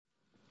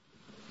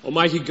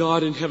Almighty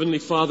God and Heavenly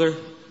Father,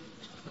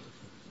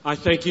 I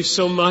thank you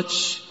so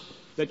much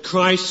that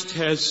Christ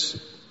has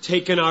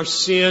taken our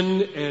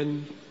sin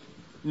and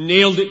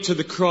nailed it to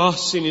the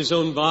cross in His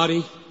own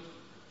body.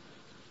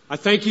 I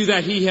thank you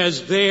that He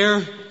has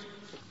there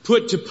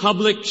put to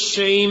public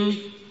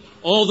shame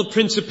all the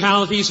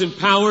principalities and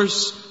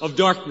powers of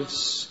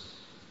darkness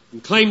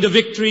and claimed a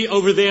victory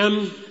over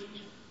them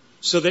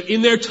so that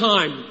in their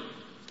time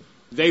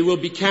they will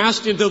be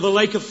cast into the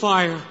lake of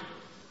fire.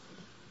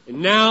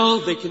 And now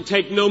they can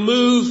take no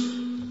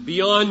move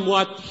beyond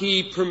what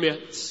He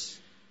permits.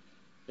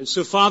 And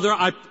so, Father,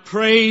 I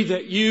pray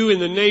that you, in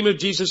the name of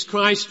Jesus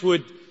Christ,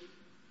 would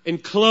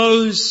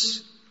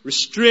enclose,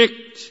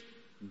 restrict,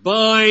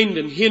 bind,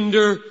 and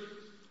hinder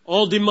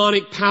all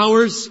demonic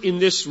powers in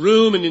this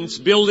room and in this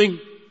building.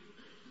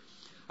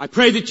 I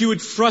pray that you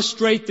would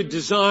frustrate the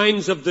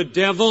designs of the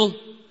devil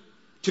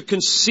to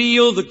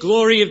conceal the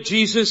glory of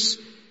Jesus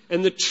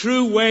and the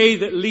true way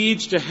that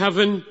leads to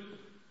heaven.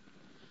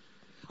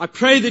 I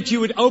pray that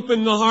you would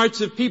open the hearts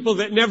of people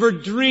that never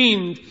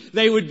dreamed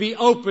they would be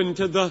open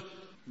to the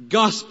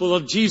gospel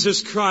of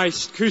Jesus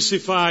Christ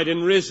crucified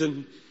and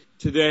risen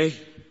today.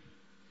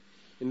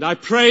 And I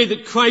pray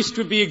that Christ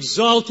would be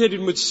exalted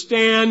and would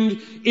stand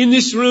in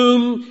this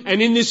room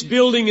and in this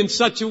building in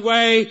such a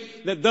way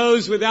that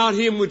those without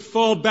Him would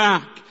fall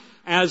back,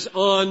 as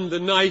on the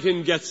night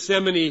in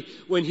Gethsemane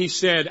when He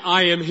said,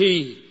 "I am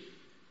He."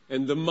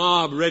 And the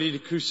mob ready to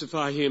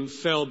crucify Him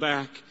fell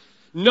back.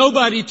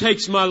 Nobody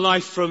takes my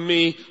life from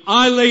me.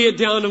 I lay it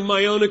down of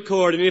my own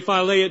accord, and if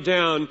I lay it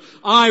down,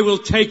 I will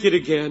take it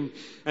again.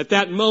 At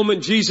that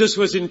moment, Jesus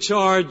was in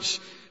charge,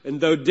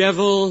 and though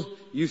devil,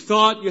 you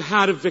thought you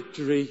had a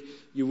victory,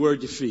 you were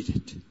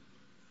defeated.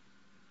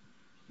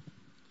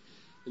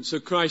 And so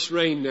Christ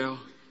reign now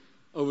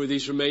over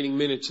these remaining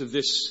minutes of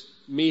this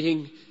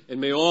meeting, and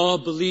may all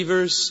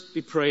believers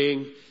be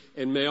praying,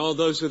 and may all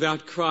those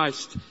without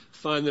Christ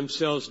find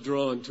themselves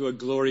drawn to a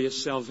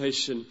glorious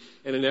salvation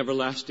and an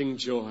everlasting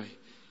joy.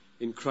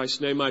 In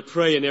Christ's name I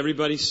pray, and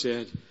everybody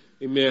said,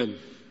 Amen.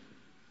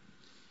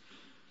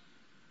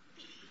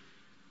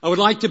 I would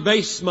like to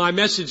base my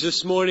message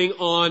this morning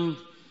on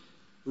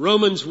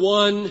Romans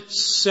 1,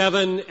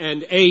 7,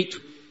 and 8.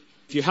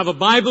 If you have a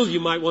Bible, you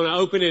might want to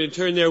open it and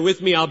turn there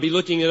with me. I'll be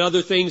looking at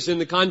other things in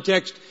the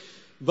context,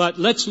 but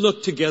let's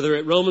look together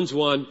at Romans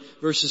 1,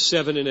 verses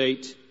 7 and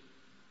 8.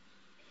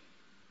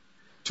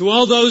 To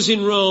all those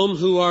in Rome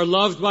who are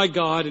loved by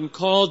God and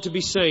called to be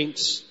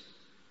saints,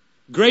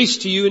 grace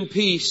to you and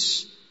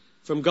peace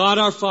from God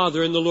our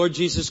Father and the Lord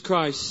Jesus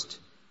Christ.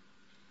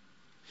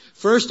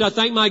 First, I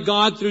thank my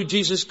God through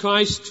Jesus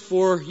Christ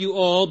for you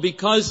all,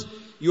 because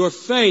your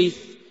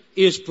faith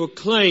is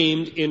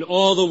proclaimed in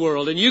all the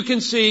world. And you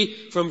can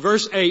see from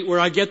verse 8 where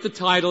I get the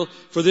title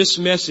for this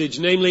message,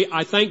 namely,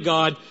 I thank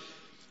God,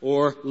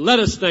 or let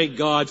us thank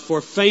God for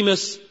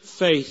famous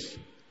faith.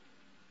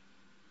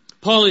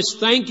 Paul is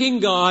thanking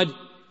God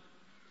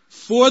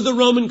for the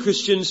Roman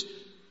Christians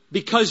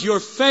because your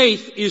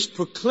faith is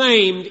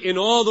proclaimed in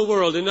all the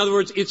world. In other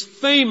words, it's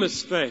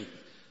famous faith.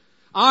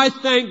 I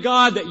thank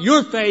God that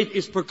your faith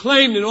is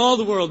proclaimed in all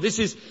the world. This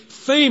is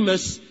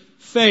famous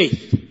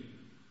faith.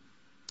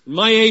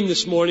 My aim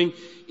this morning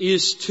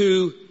is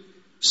to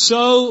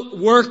so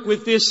work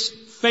with this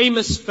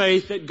famous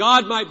faith that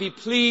God might be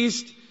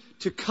pleased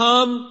to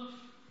come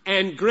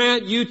and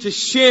grant you to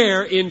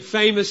share in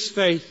famous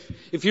faith.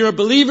 If you're a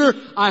believer,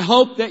 I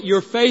hope that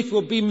your faith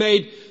will be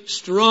made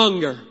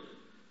stronger.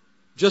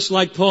 Just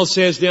like Paul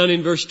says down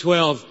in verse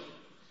 12,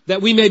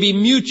 that we may be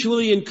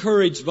mutually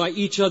encouraged by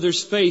each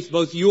other's faith,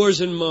 both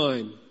yours and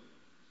mine.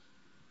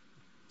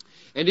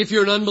 And if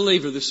you're an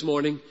unbeliever this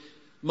morning,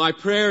 my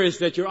prayer is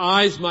that your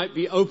eyes might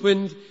be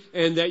opened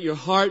and that your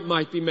heart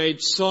might be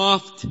made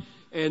soft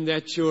and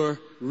that your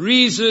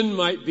reason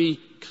might be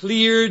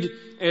cleared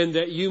and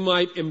that you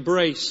might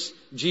embrace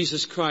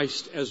Jesus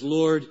Christ as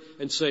Lord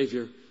and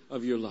Savior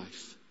of your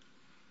life.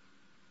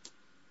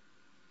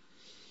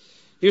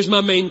 Here's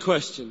my main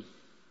question.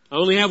 I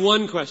only have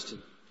one question,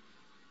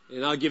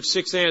 and I'll give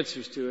 6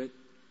 answers to it.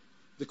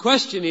 The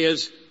question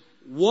is,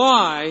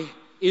 why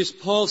is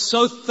Paul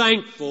so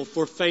thankful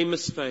for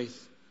famous faith?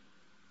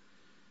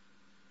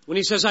 When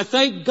he says, I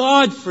thank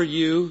God for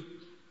you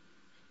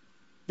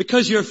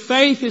because your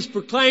faith is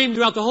proclaimed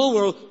throughout the whole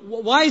world,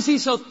 why is he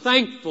so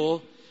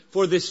thankful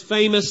for this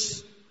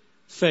famous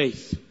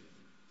faith?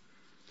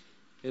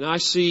 And I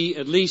see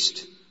at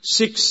least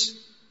 6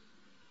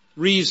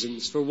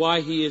 reasons for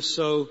why he is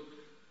so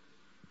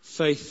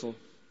faithful.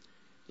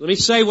 Let me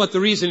say what the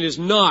reason is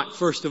not,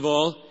 first of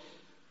all.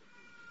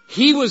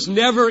 He was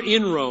never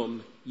in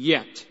Rome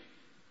yet.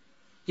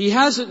 He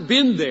hasn't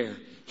been there.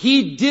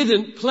 He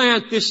didn't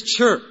plant this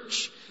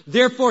church.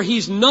 Therefore,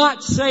 he's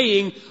not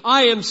saying,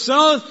 I am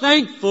so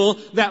thankful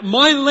that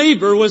my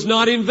labor was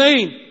not in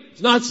vain.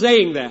 He's not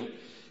saying that.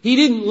 He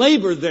didn't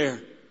labor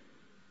there.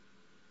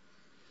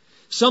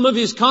 Some of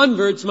his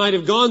converts might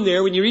have gone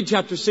there. When you read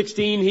chapter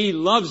 16, he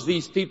loves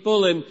these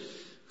people and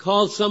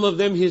called some of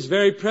them his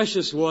very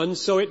precious ones.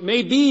 So it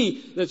may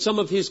be that some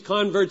of his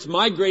converts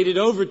migrated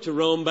over to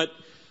Rome, but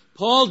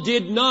Paul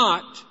did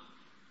not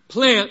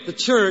plant the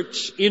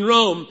church in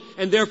Rome,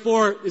 and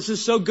therefore, this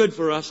is so good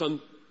for us on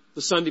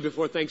the Sunday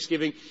before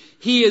Thanksgiving.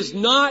 He is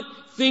not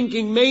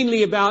thinking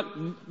mainly about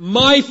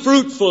my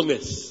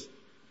fruitfulness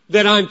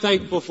that I'm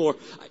thankful for.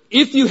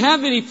 If you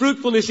have any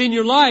fruitfulness in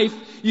your life,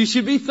 you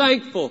should be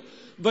thankful.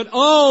 But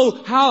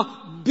oh, how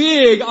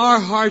big our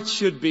hearts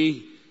should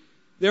be.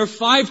 There are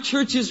 5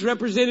 churches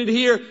represented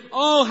here.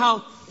 Oh, how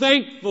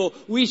thankful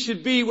we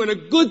should be when a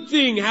good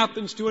thing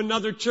happens to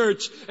another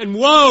church. And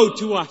woe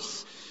to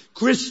us,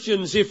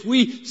 Christians, if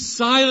we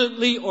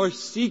silently or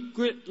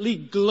secretly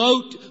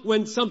gloat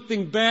when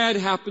something bad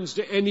happens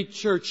to any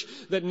church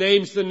that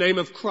names the name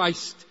of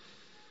Christ.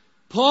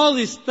 Paul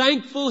is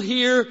thankful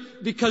here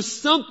because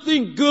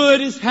something good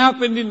has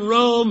happened in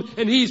Rome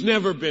and he's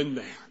never been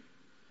there.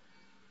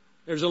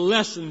 There's a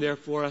lesson there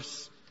for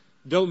us.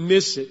 Don't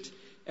miss it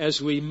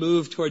as we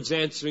move towards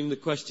answering the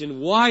question,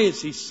 why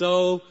is he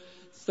so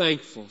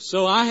thankful?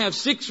 So I have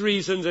 6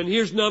 reasons, and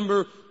here's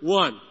number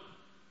 1.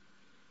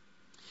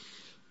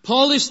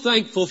 Paul is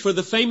thankful for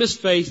the famous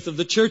faith of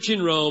the church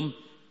in Rome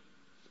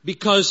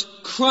because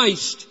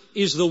Christ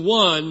is the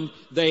one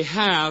they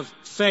have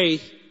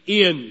faith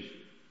in.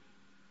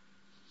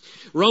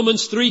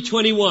 Romans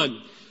 3:21.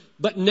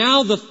 But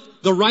now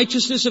the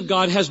righteousness of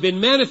God has been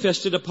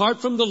manifested apart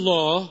from the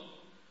law,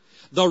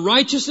 the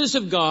righteousness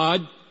of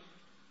God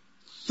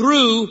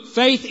through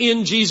faith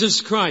in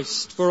Jesus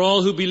Christ for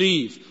all who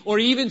believe. Or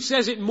he even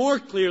says it more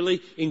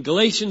clearly in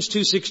Galatians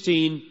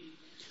 2:16.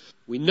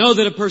 We know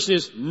that a person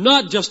is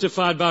not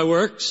justified by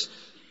works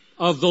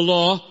of the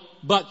law,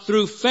 but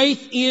through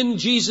faith in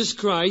Jesus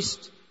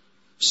Christ,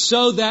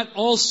 so that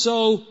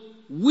also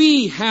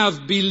we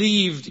have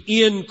believed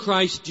in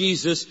Christ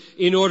Jesus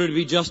in order to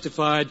be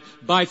justified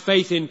by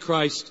faith in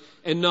Christ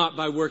and not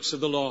by works of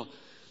the law.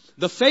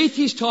 The faith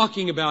he's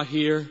talking about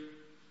here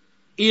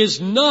is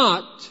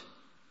not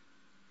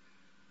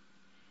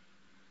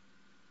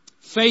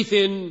faith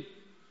in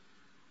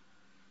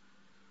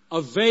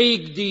a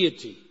vague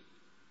deity.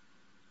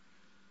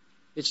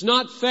 It's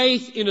not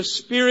faith in a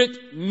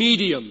spirit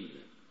medium.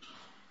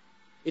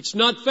 It's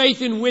not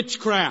faith in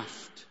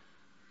witchcraft.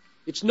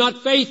 It's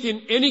not faith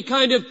in any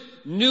kind of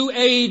New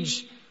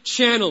Age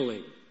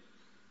channeling.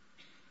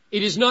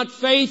 It is not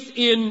faith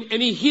in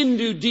any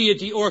Hindu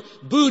deity or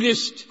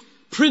Buddhist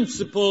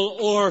principle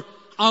or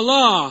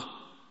Allah.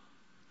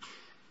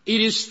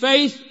 It is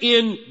faith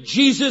in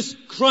Jesus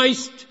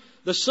Christ,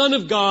 the Son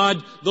of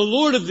God, the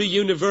Lord of the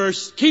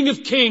universe, King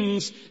of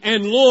kings,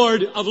 and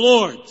Lord of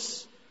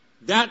lords.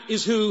 That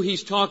is who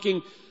he's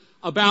talking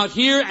about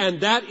here,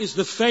 and that is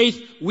the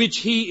faith which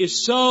he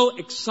is so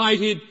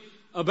excited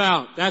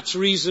about. That's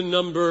reason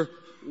number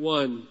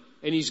 1.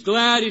 And he's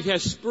glad it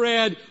has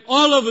spread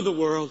all over the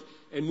world,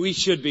 and we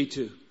should be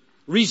too.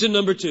 Reason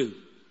number 2.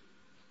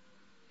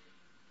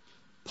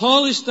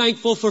 Paul is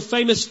thankful for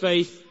famous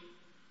faith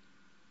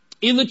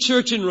in the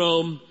church in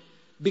Rome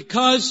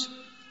because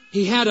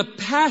he had a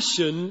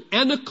passion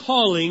and a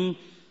calling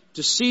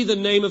to see the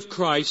name of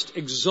Christ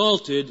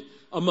exalted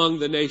among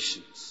the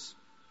nations.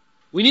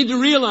 We need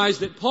to realize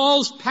that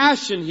Paul's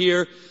passion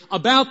here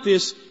about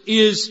this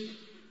is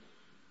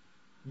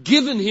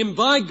given him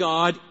by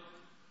God.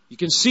 You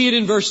can see it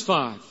in verse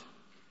 5.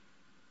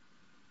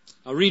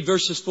 I'll read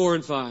verses 4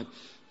 and 5.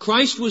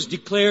 Christ was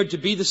declared to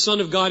be the Son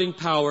of God in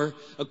power,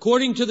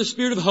 according to the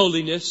Spirit of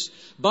holiness,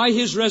 by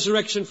His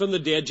resurrection from the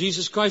dead,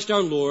 Jesus Christ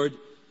our Lord,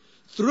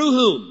 through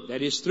whom,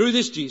 that is, through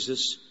this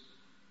Jesus,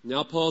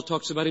 now Paul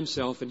talks about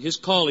himself and his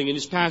calling and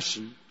his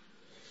passion,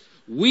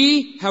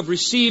 we have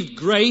received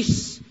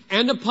grace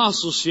and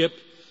apostleship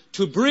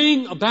to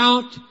bring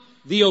about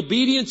the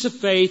obedience of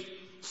faith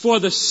for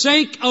the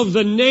sake of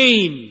the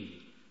name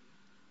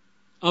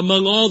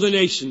among all the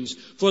nations,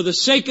 for the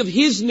sake of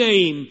His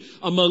name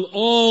among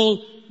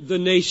all the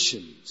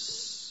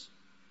nations.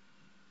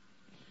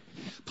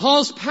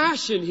 Paul's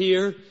passion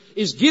here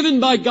is given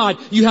by God.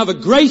 You have a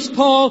grace,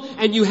 Paul,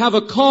 and you have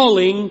a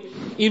calling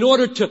in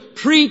order to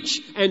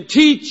preach and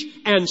teach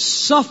and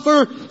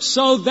suffer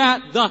so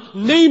that the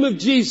name of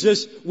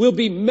Jesus will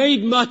be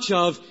made much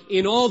of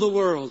in all the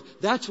world.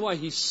 That's why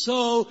he's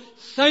so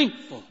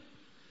thankful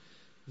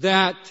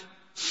that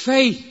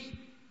faith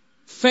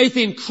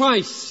in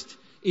Christ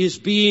is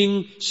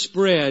being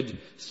spread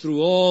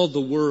through all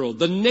the world.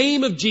 The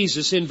name of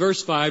Jesus in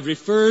verse 5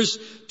 refers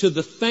to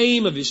the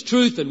fame of His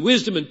truth and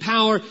wisdom and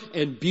power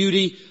and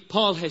beauty.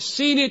 Paul has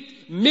seen it.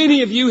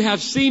 Many of you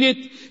have seen it.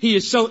 He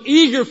is so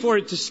eager for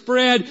it to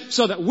spread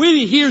so that when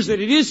he hears that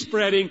it is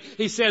spreading,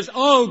 he says,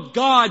 "Oh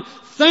God,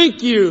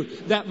 thank you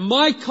that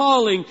my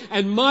calling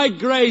and my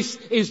grace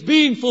is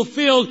being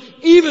fulfilled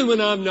even when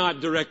I'm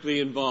not directly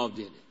involved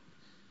in it."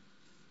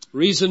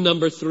 Reason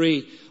number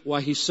 3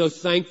 why he's so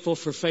thankful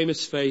for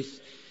famous faith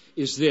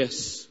is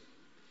this.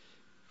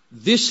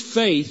 This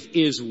faith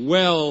is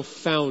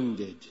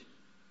well-founded.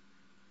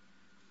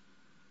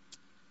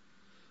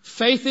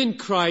 Faith in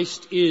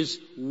Christ is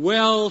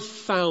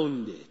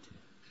well-founded.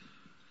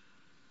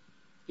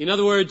 In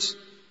other words,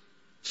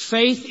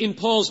 faith in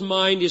Paul's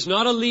mind is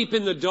not a leap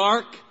in the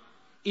dark.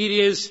 It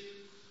is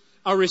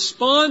a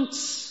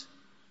response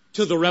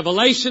to the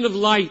revelation of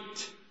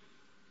light.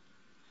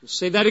 I'll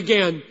say that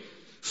again.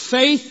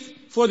 Faith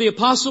for the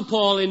Apostle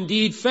Paul,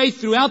 indeed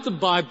faith throughout the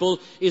Bible,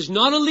 is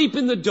not a leap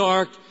in the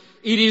dark.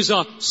 It is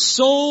a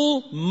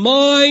soul,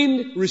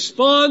 mind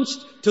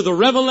response to the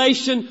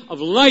revelation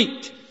of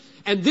light.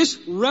 And this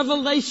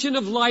revelation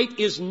of light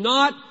is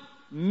not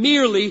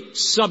merely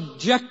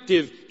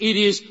subjective. It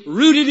is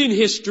rooted in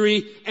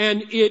history,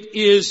 and it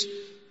is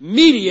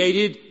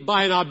mediated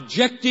by an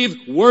objective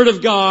Word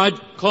of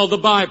God called the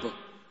Bible.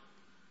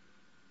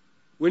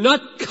 We're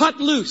not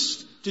cut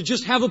loose to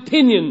just have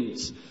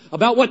opinions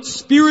about what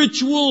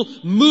spiritual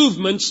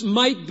movements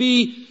might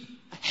be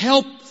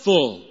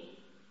helpful.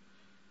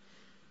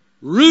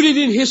 Rooted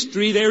in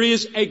history, there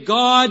is a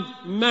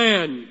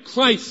God-man,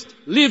 Christ,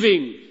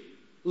 living,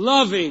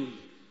 loving,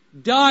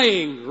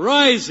 dying,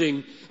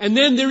 rising, and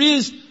then there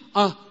is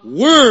a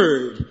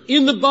Word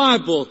in the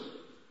Bible,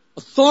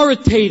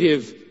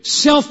 authoritative,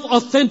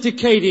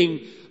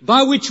 self-authenticating,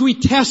 by which we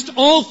test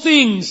all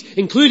things,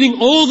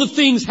 including all the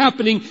things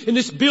happening in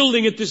this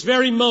building at this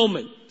very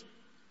moment.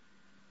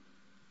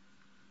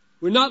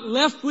 We're not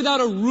left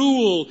without a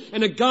rule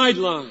and a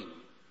guideline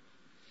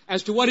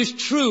as to what is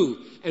true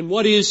and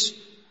what is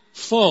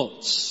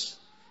false.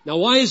 Now,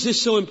 why is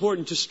this so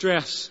important to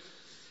stress?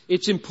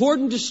 It's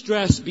important to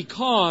stress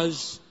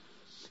because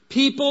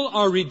people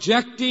are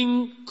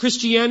rejecting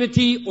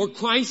Christianity or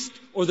Christ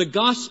or the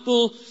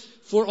gospel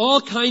for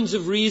all kinds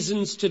of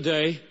reasons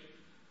today.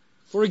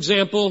 For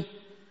example,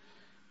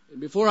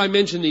 and before I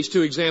mention these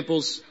two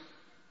examples,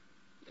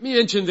 let me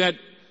mention that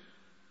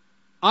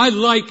I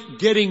like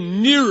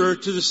getting nearer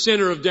to the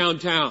center of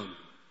downtown.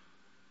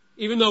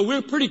 Even though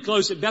we're pretty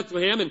close at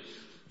Bethlehem and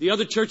the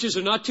other churches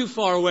are not too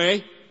far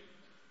away,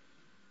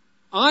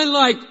 I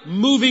like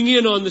moving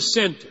in on the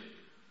center.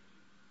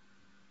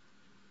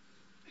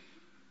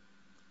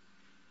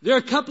 There are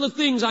a couple of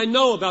things I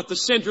know about the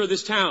center of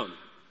this town.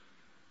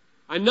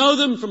 I know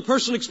them from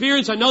personal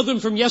experience. I know them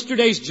from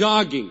yesterday's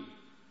jogging.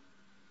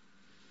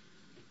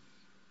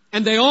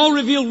 And they all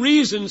reveal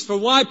reasons for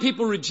why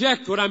people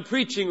reject what I'm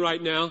preaching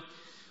right now.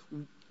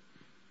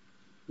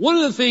 One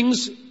of the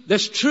things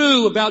that's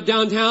true about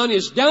downtown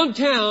is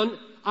downtown,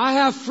 I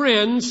have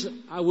friends,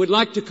 I would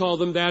like to call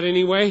them that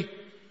anyway,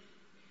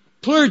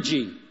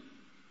 clergy,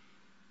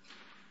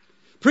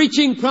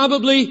 preaching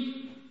probably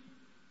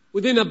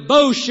within a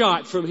bow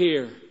shot from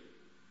here,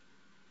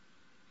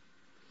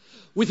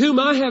 with whom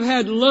I have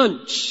had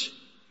lunch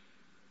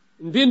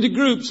and been to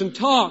groups and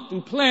talked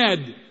and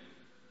pled,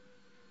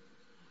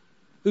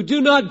 who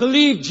do not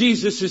believe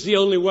Jesus is the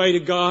only way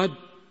to God.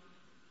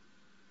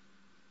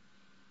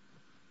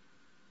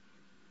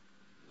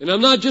 And I'm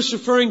not just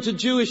referring to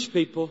Jewish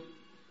people,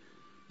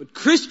 but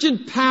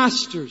Christian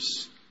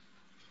pastors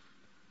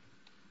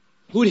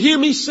who would hear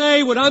me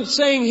say what I'm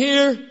saying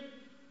here,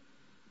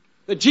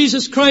 that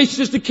Jesus Christ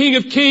is the King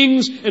of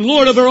Kings and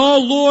Lord over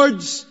all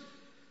lords,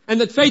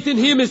 and that faith in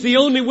Him is the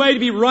only way to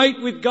be right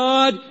with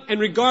God, and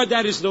regard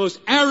that as the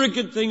most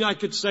arrogant thing I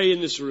could say in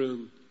this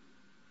room.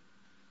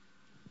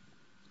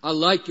 I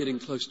like getting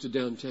close to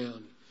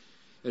downtown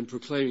and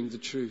proclaiming the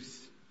truth.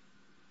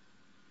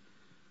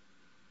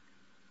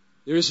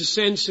 There is a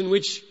sense in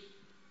which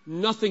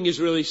nothing is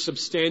really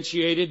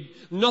substantiated.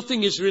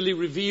 Nothing is really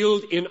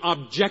revealed in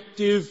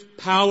objective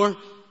power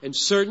and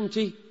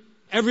certainty.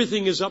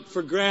 Everything is up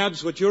for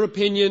grabs. What your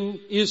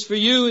opinion is for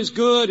you is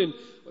good, and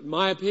what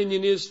my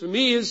opinion is for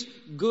me is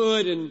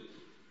good, and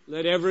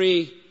let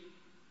every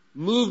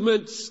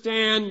movement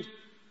stand.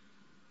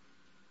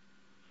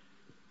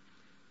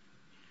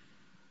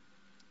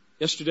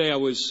 Yesterday I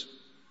was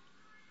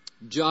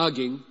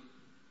jogging.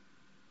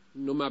 I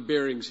know my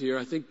bearings here.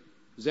 I think,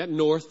 is that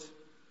north?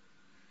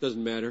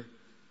 Doesn't matter.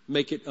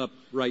 Make it up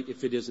right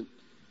if it isn't.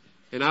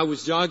 And I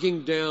was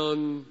jogging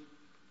down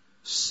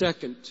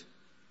 2nd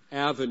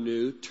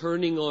Avenue,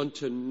 turning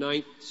onto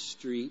 9th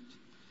Street.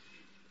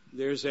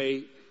 There's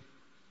a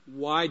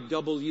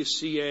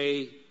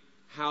YWCA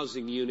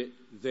housing unit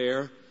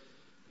there.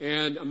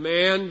 And a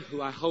man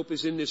who I hope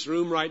is in this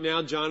room right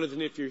now,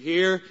 Jonathan, if you're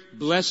here,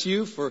 bless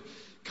you for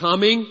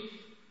coming.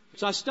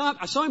 So I stopped.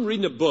 I saw him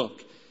reading a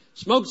book.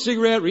 Smoked a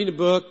cigarette, reading a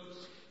book.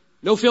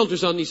 No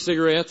filters on these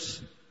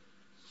cigarettes.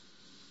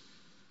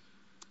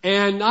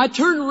 And I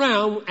turned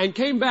around and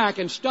came back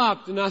and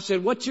stopped, and I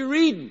said, "What you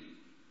reading?"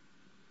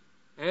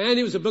 And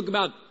it was a book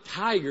about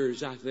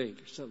tigers, I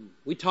think, or something.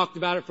 We talked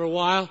about it for a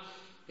while.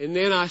 And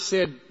then I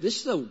said,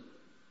 "This is a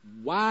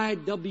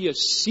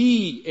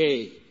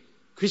YWCA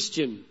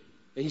Christian."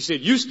 And he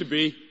said, "Used to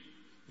be."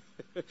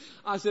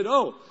 I said,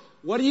 "Oh,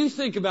 what do you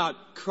think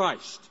about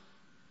Christ?"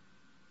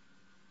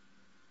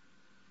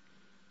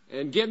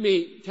 And tell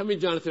me,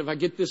 Jonathan, if I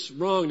get this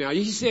wrong now.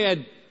 He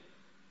said,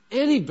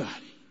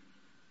 anybody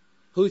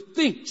who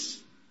thinks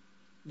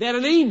that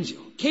an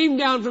angel came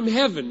down from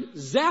heaven,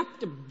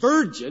 zapped a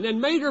virgin,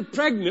 and made her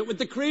pregnant with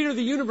the creator of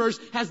the universe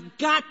has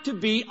got to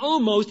be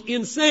almost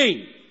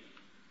insane.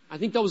 I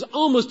think that was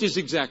almost his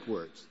exact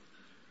words.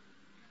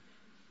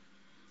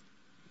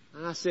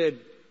 And I said,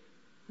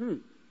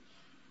 And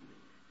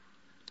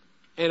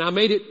And I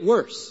made it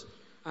worse.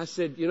 I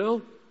said,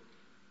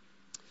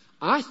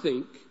 I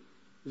think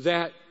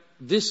that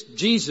this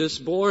Jesus,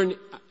 born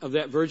of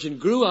that virgin,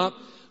 grew up,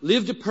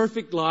 lived a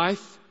perfect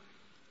life,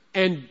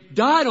 and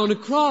died on a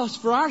cross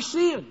for our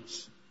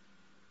sins.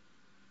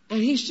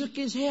 And he shook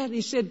his head and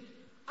he said,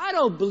 I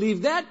don't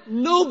believe that.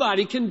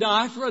 Nobody can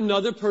die for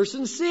another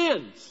person's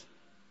sins.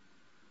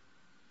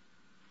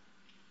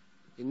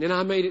 And then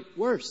I made it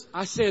worse.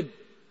 I said,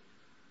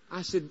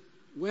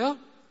 well,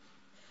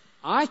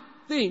 I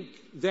think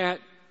that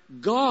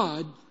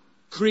God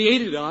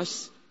created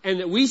us and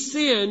that we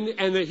sin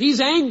and that He's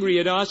angry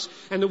at us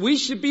and that we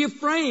should be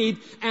afraid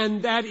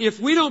and that if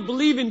we don't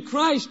believe in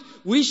Christ,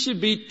 we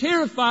should be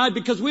terrified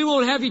because we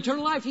won't have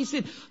eternal life. He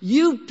said,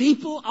 you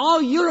people,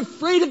 you're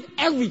afraid of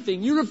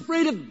everything. You're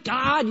afraid of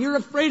God. You're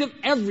afraid of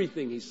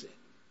everything, he said.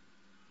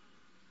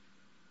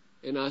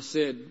 And I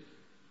said,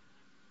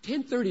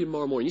 10:30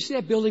 tomorrow morning. You see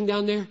that building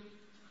down there?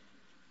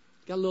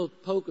 Got a little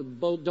poke, a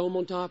dome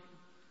on top.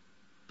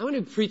 I'm going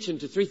to be preaching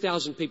to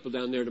 3,000 people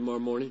down there tomorrow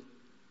morning.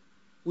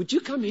 Would you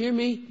come hear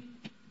me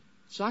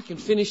so I can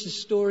finish the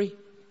story?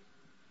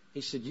 He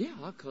said, yeah,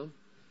 I'll come.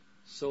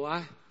 So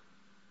I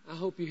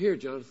hope you're here,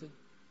 Jonathan.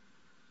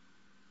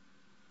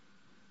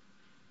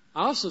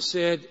 I also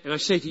said, and I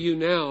say to you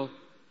now,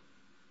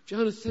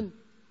 Jonathan,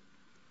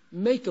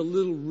 make a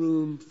little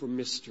room for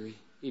mystery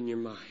in your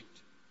mind.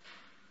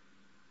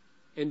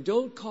 And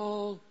don't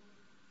call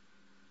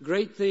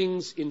great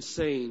things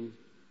insane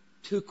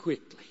too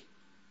quickly.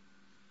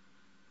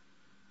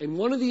 And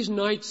one of these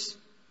nights,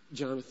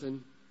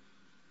 Jonathan,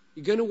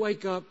 you're going to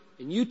wake up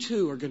and you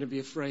too are going to be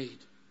afraid.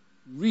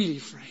 Really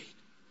afraid.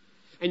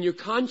 And your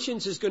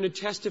conscience is going to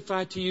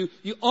testify to you,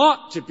 you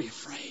ought to be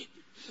afraid.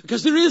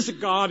 Because there is a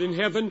God in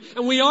heaven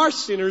and we are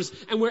sinners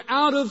and we're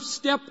out of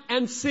step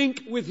and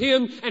sync with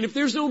Him. And if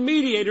there's no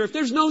mediator, if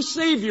there's no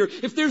Savior,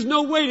 if there's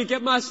no way to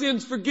get my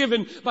sins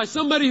forgiven by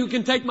somebody who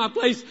can take my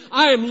place,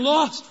 I am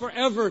lost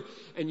forever.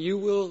 And you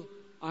will,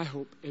 I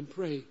hope and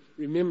pray,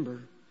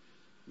 remember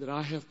that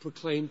I have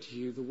proclaimed to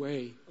you the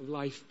way of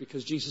life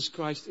because Jesus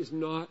Christ is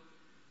not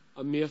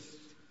a myth.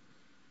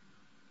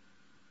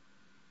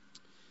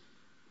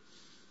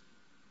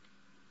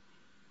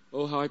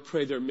 Oh, how I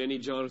pray there are many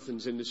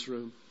Jonathans in this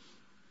room.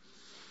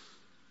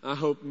 I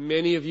hope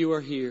many of you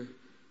are here.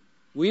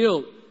 We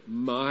don't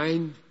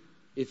mind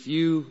if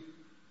you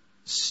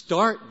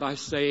start by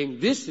saying,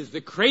 this is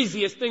the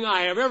craziest thing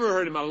I have ever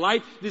heard in my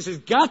life. This has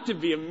got to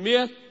be a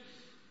myth.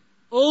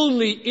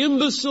 Only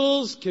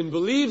imbeciles can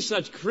believe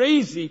such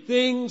crazy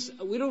things.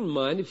 We don't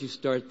mind if you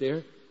start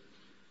there.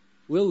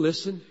 We'll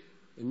listen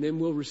and then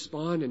we'll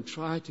respond and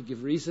try to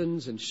give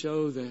reasons and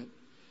show that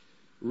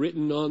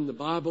written on the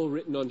Bible,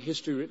 written on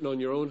history, written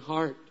on your own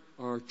heart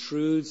are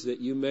truths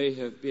that you may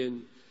have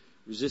been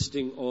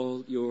resisting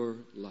all your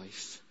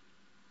life.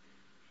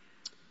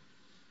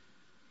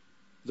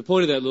 The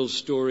point of that little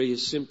story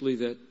is simply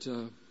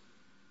that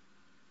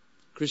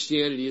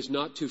Christianity is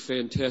not too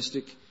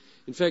fantastic.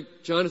 In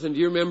fact, Jonathan, do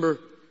you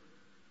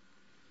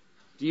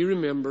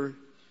remember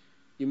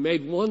you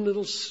made one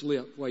little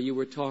slip while you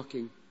were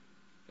talking,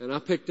 and I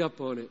picked up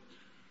on it.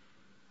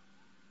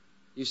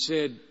 You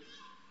said,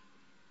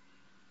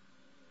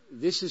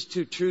 this is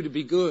too true to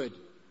be good.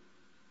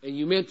 And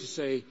you meant to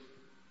say,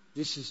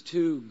 this is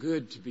too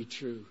good to be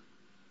true.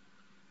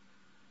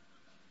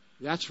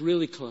 That's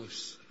really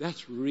close.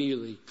 That's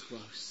really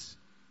close.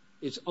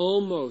 It's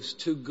almost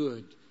too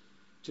good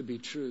to be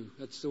true.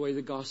 That's the way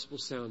the gospel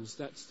sounds.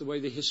 That's the way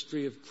the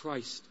history of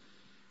Christ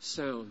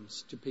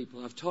sounds to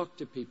people. I've talked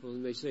to people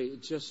and they say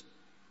it's just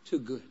too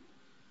good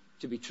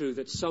to be true.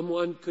 That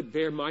someone could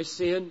bear my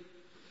sin,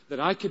 that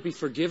I could be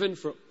forgiven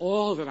for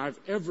all that I've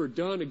ever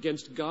done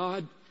against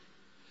God,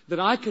 that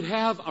I could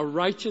have a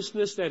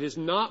righteousness that is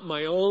not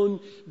my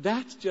own.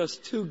 That's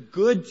just too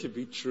good to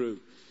be true.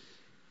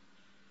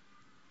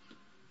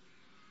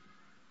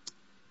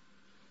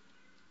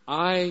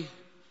 I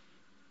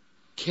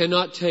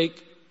cannot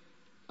take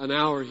an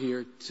hour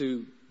here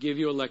to give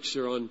you a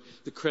lecture on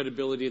the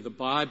credibility of the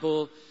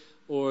Bible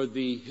or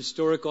the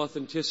historic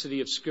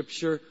authenticity of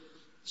Scripture.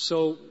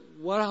 So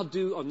what I'll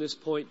do on this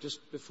point, just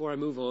before I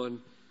move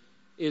on,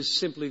 is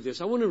simply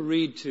this. I want to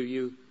read to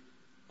you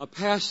a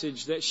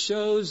passage that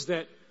shows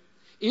that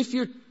if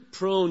you're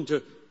prone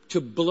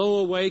to blow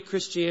away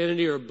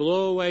Christianity or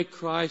blow away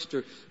Christ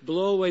or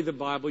blow away the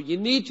Bible, you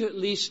need to at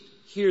least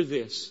hear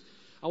this.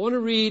 I want to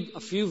read a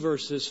few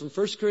verses from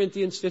 1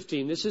 Corinthians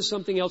 15. This is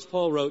something else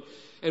Paul wrote.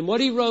 And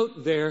what he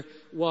wrote there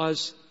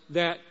was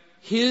that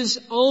his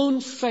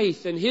own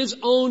faith and his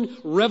own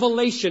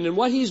revelation and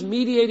what he's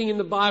mediating in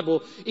the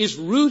Bible is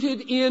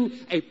rooted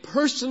in a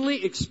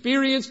personally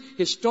experienced,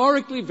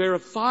 historically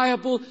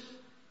verifiable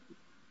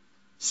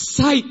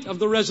sight of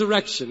the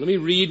resurrection. Let me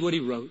read what he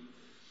wrote.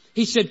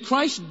 He said,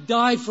 Christ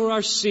died for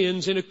our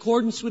sins in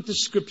accordance with the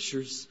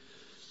Scriptures.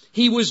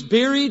 He was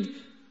buried.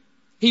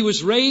 He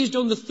was raised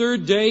on the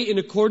third day in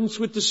accordance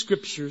with the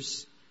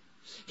Scriptures.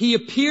 He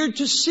appeared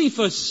to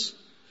Cephas,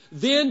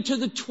 then to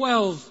the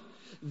 12.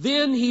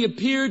 Then he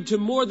appeared to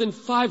more than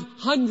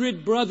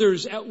 500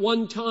 brothers at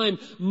one time,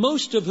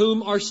 most of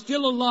whom are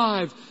still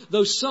alive,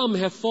 though some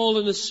have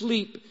fallen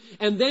asleep.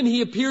 And then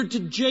he appeared to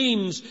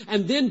James,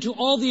 and then to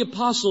all the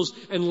apostles.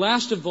 And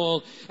last of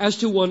all, as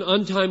to one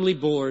untimely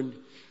born,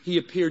 he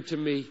appeared to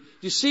me. Do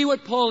you see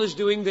what Paul is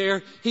doing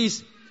there?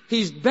 He's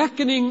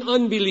beckoning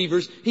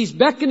unbelievers. He's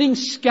beckoning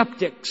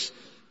skeptics.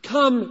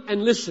 Come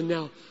and listen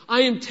now.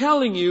 I am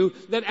telling you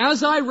that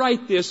as I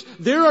write this,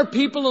 there are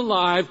people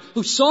alive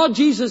who saw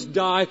Jesus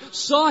die,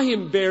 saw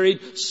Him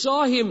buried,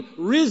 saw Him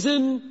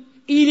risen,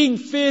 eating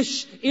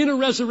fish in a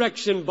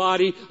resurrection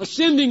body,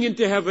 ascending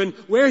into heaven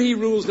where He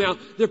rules now.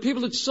 There are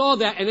people that saw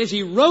that, and as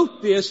he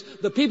wrote this,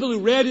 the people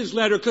who read his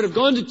letter could have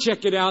gone to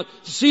check it out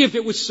to see if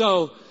it was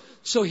so.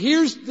 So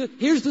here's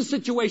the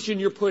situation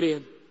you're put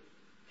in.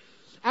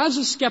 As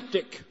a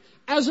skeptic,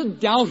 as a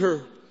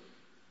doubter,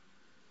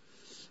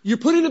 you're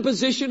put in a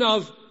position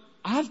of,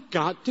 I've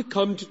got to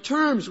come to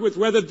terms with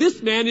whether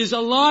this man is a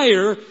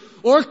liar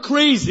or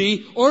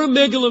crazy or a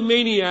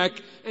megalomaniac.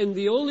 And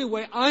the only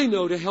way I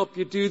know to help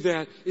you do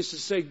that is to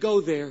say,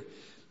 go there.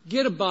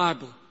 Get a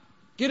Bible.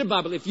 Get a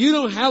Bible. If you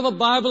don't have a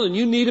Bible and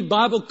you need a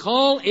Bible,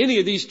 call any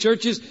of these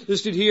churches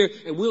listed here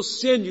and we'll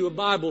send you a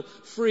Bible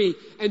free.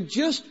 And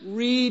just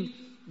read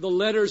the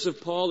letters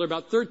of Paul. There are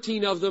about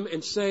 13 of them,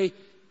 and say,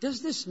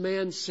 does this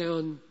man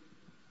sound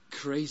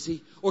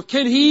crazy? Or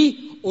can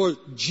he or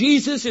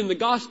Jesus in the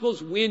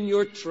Gospels win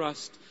your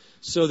trust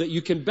so that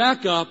you can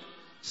back up,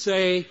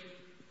 say,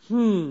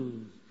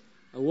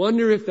 I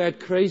wonder if that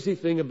crazy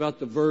thing about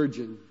the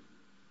virgin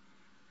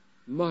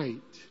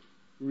might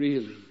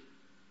really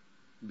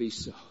be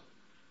so.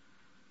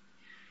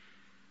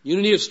 You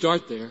don't need to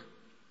start there.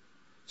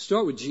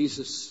 Start with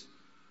Jesus.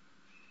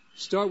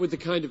 Start with the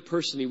kind of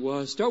person He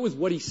was. Start with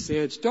what He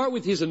said. Start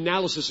with His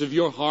analysis of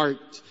your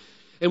heart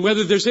and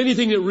whether there's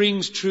anything that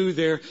rings true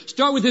there.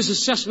 Start with His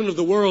assessment of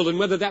the world and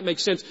whether that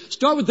makes sense.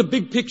 Start with the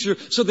big picture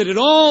so that it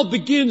all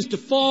begins to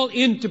fall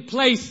into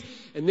place,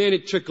 and then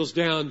it trickles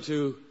down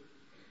to,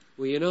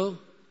 well,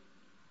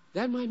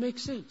 that might make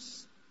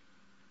sense.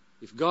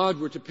 If God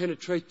were to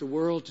penetrate the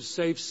world to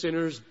save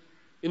sinners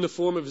in the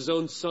form of His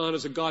own Son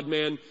as a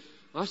God-man,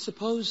 I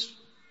suppose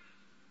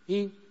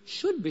He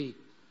should be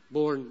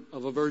born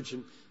of a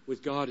virgin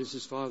with God as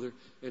His father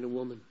and a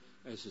woman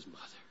as His mother.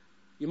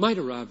 You might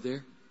arrive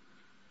there.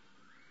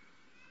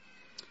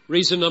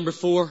 Reason number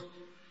 4.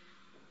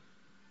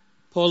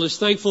 Paul is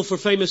thankful for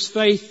famous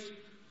faith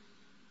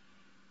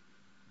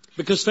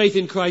because faith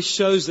in Christ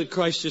shows that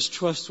Christ is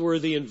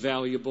trustworthy and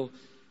valuable.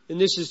 And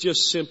this is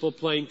just simple,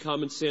 plain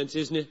common sense,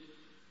 isn't it?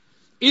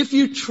 If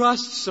you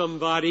trust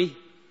somebody,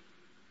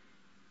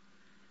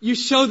 you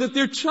show that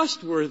they're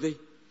trustworthy.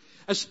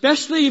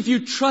 Especially if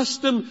you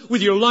trust them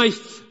with your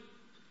life.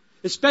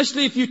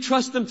 Especially if you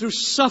trust them through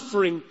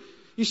suffering.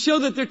 You show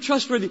that they're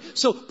trustworthy.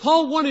 So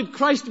Paul wanted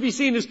Christ to be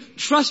seen as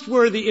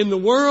trustworthy in the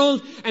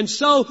world. And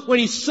so when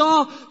he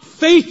saw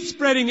faith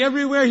spreading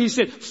everywhere, he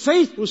said,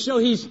 faith will show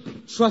he's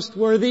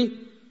trustworthy.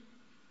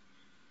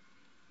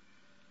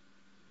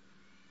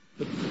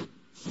 But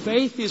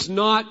faith is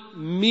not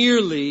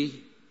merely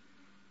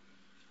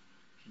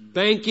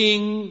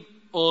banking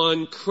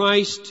on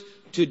Christ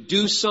to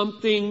do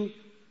something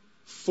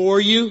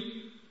for you,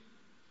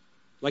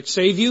 like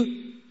save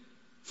you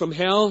from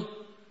hell.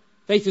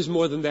 Faith is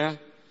more than that.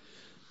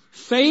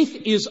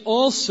 Faith is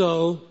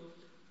also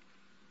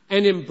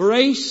an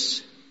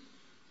embrace,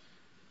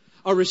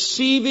 a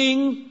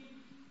receiving,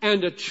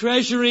 and a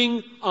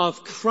treasuring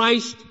of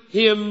Christ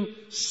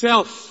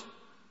Himself.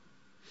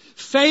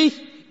 Faith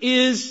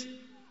is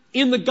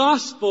in the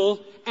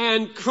gospel,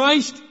 and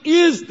Christ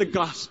is the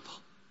gospel.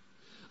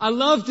 I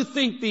love to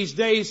think these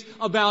days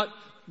about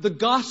the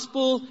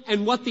gospel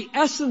and what the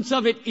essence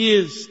of it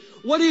is.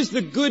 What is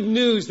the good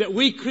news that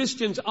we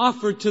Christians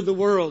offer to the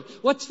world?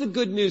 What's the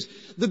good news?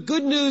 The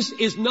good news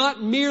is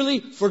not merely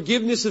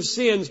forgiveness of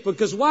sins,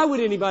 because why would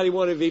anybody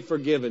want to be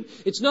forgiven?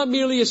 It's not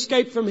merely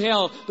escape from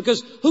hell,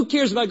 because who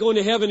cares about going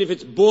to heaven if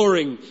it's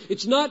boring?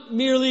 It's not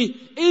merely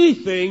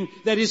anything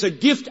that is a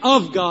gift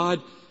of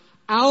God.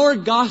 Our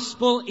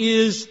gospel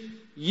is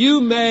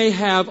you may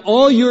have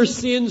all your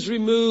sins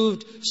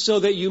removed so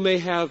that you may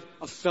have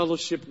a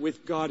fellowship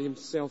with God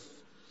Himself.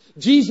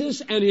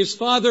 Jesus and His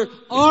Father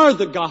are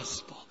the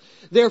gospel.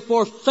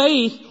 Therefore,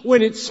 faith,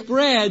 when it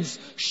spreads,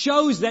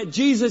 shows that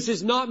Jesus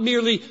is not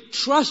merely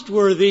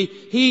trustworthy,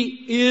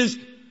 He is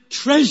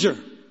treasure.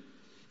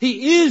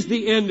 He is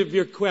the end of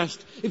your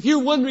quest. If you're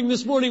wondering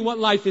this morning what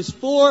life is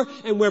for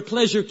and where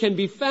pleasure can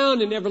be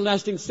found and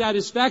everlasting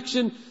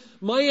satisfaction,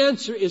 my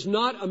answer is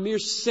not a mere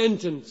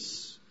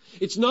sentence.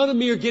 It's not a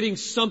mere getting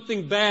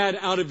something bad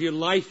out of your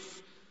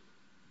life.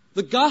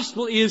 The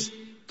gospel is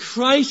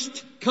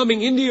Christ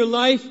coming into your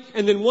life,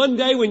 and then one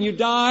day when you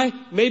die,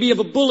 maybe you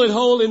have a bullet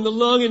hole in the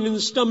lung and in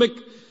the stomach,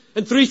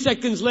 and 3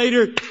 seconds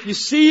later you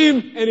see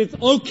Him and it's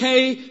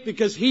okay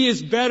because He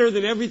is better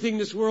than everything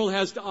this world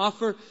has to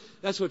offer.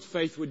 That's what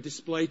faith would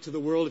display to the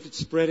world if it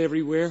spread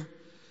everywhere.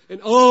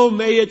 And oh,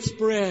 may it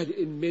spread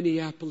in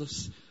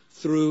Minneapolis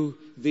through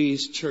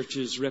these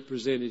churches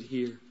represented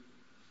here.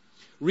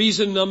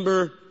 Reason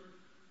number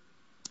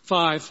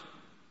 5.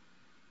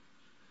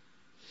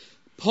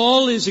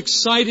 Paul is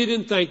excited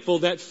and thankful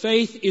that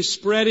faith is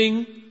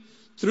spreading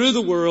through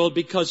the world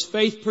because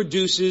faith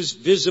produces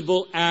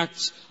visible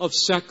acts of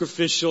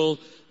sacrificial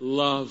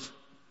love.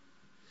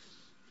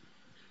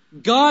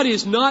 God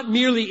is not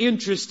merely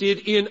interested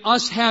in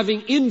us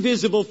having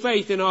invisible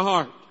faith in our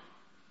heart.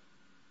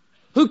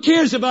 Who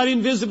cares about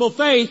invisible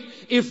faith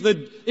if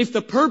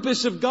the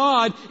purpose of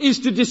God is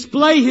to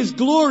display His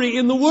glory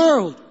in the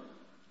world?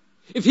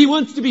 If He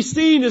wants to be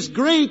seen as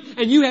great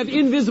and you have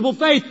invisible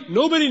faith,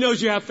 nobody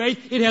knows you have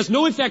faith. It has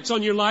no effects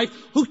on your life.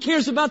 Who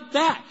cares about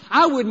that?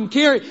 I wouldn't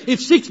care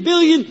if 6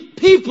 billion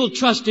people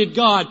trusted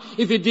God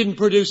if it didn't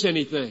produce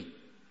anything.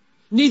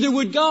 Neither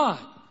would God.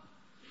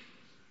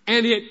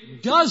 And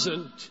it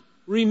doesn't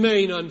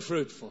remain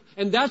unfruitful.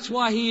 And that's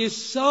why He is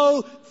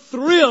so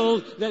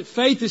thrilled that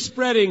faith is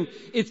spreading.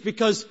 It's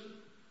because,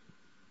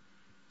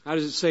 how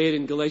does it say it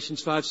in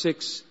Galatians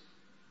 5:6?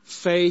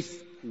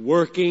 Faith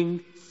working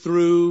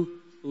through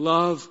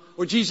love.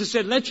 Or Jesus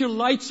said, let your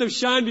light so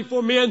shine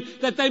before men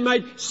that they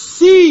might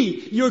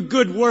see your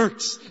good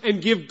works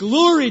and give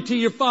glory to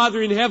your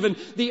Father in heaven.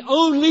 The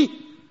only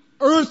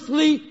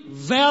earthly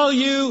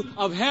value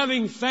of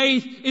having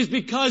faith is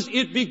because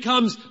it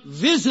becomes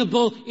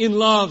visible in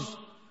love.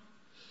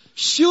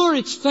 Sure,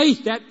 it's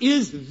faith that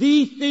is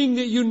the thing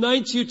that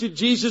unites you to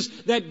Jesus,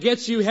 that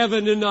gets you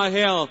heaven and not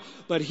hell.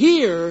 But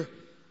here,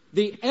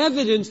 the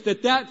evidence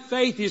that that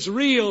faith is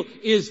real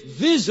is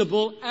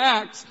visible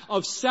acts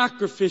of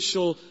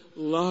sacrificial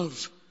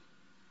love.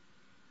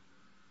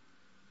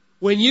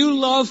 When you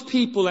love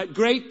people at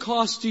great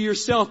cost to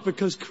yourself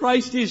because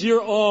Christ is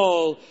your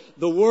all,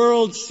 the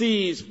world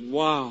sees,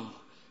 wow,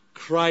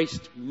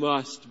 Christ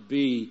must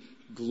be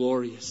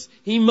glorious.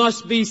 He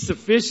must be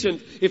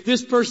sufficient. If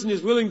this person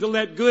is willing to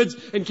let goods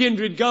and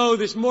kindred go,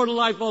 this mortal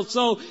life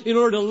also, in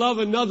order to love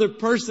another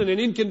person and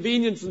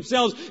inconvenience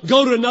themselves,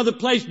 go to another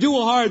place, do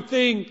a hard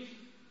thing,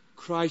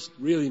 Christ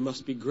really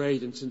must be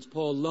great. And since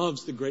Paul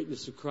loves the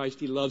greatness of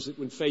Christ, he loves it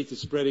when faith is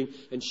spreading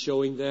and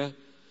showing that.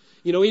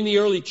 You know, in the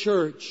early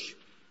church,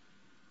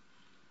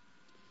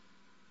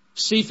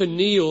 Stephen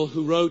Neal,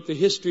 who wrote the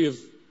history of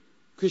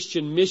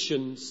Christian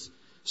missions,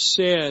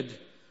 said,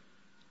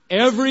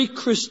 every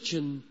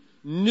Christian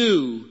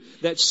knew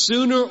that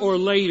sooner or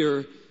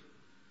later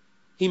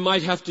he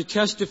might have to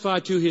testify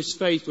to his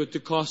faith with the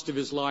cost of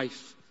his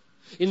life.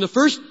 In the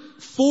first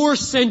 4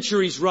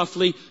 centuries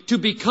roughly, to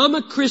become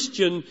a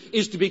Christian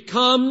is to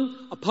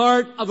become a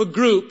part of a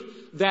group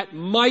that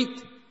might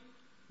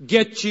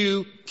get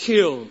you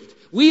killed.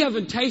 We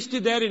haven't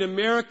tasted that in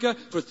America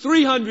for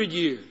 300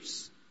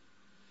 years.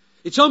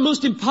 It's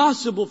almost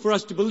impossible for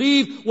us to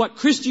believe what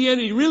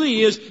Christianity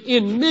really is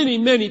in many,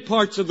 many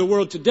parts of the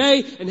world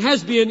today and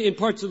has been in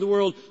parts of the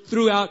world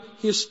throughout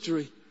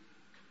history.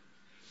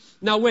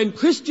 Now, when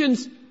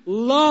Christians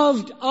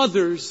loved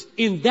others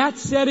in that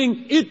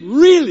setting, it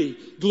really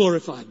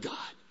glorified God.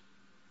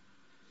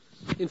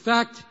 In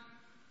fact,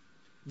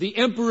 the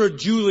Emperor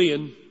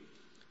Julian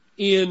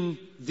in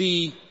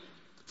the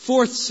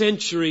 4th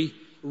century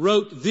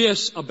wrote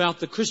this about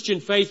the Christian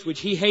faith,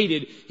 which he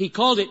hated. He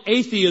called it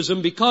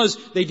atheism because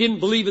they didn't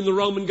believe in the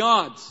Roman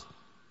gods.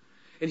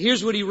 And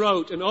here's what he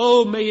wrote, and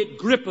oh, may it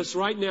grip us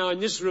right now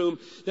in this room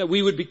that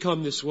we would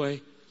become this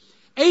way.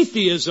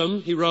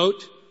 Atheism, he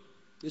wrote,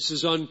 this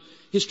is on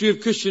History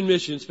of Christian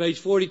Missions, page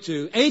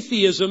 42.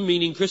 Atheism,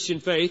 meaning Christian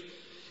faith,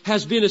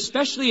 has been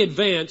especially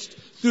advanced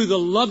through the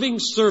loving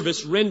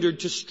service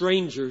rendered to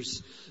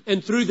strangers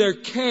and through their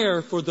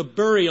care for the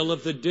burial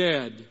of the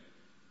dead.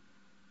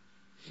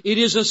 It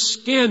is a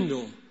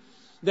scandal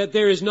that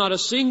there is not a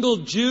single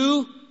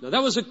Jew. Now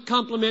that was a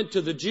compliment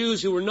to the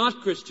Jews who were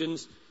not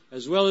Christians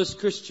as well as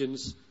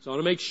Christians. So I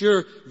want to make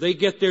sure they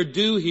get their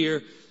due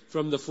here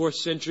from the 4th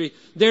century.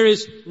 There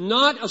is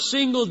not a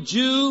single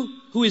Jew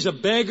who is a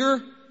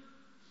beggar,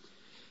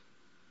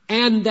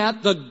 and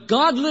that the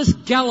godless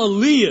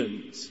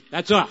Galileans,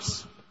 that's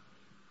us,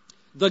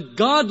 the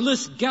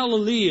godless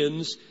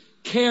Galileans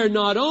care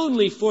not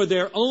only for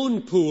their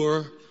own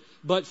poor,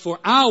 but for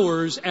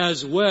ours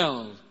as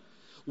well,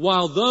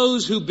 while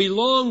those who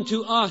belong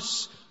to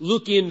us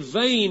look in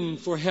vain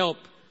for help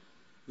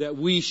that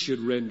we should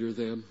render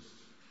them.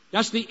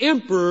 That's the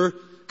emperor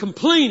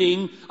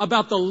complaining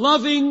about the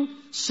loving,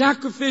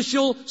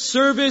 sacrificial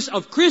service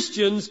of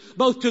Christians,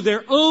 both to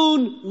their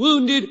own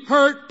wounded,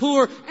 hurt,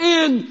 poor,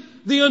 and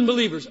the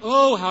unbelievers.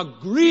 Oh, how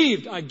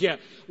grieved I get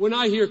when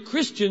I hear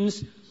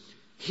Christians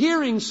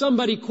hearing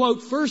somebody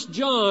quote 1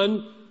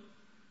 John,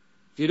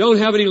 if you don't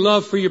have any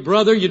love for your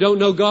brother, you don't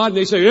know God. And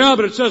they say, yeah,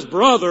 but it says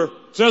brother.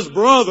 It says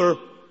brother.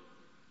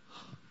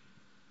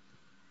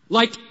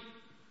 Like,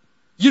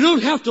 you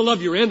don't have to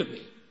love your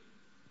enemy.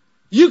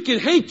 You can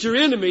hate your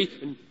enemy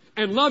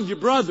and love your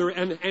brother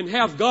and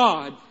have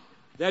God.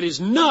 That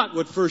is not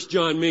what 1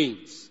 John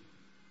means.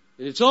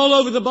 And it's all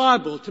over the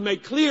Bible to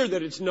make clear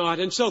that it's not.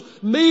 And so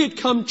may it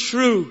come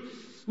true.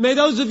 May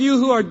those of you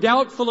who are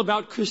doubtful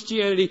about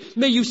Christianity,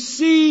 may you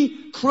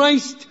see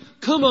Christ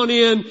come on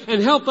in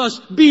and help us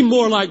be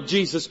more like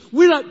Jesus.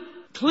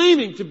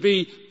 claiming to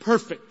be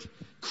perfect.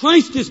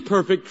 Christ is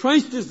perfect.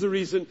 Christ is the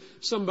reason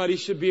somebody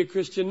should be a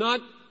Christian,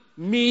 not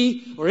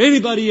me or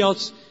anybody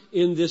else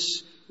in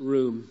this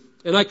room.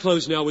 And I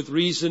close now with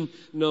reason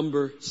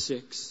number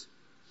 6.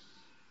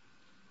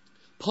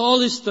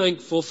 Paul is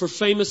thankful for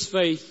famous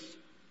faith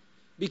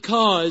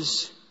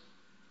because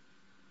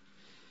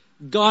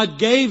God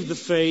gave the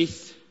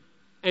faith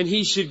and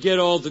He should get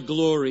all the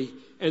glory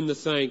and the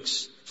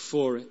thanks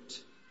for it.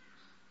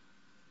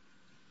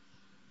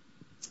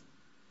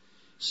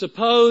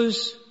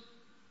 Suppose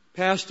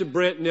Pastor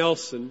Brent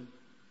Nelson,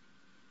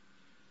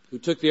 who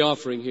took the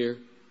offering here,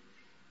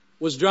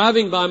 was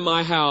driving by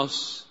my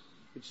house,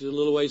 which is a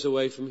little ways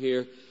away from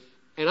here,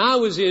 and I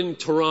was in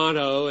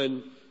Toronto,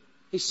 and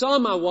he saw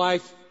my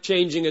wife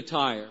changing a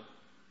tire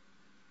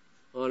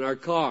on our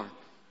car.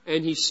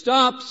 And he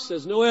stops,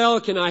 says, "Noel,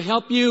 can I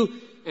help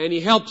you?" And he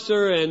helps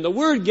her, and the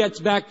word gets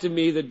back to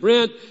me that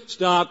Brent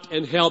stopped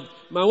and helped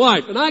my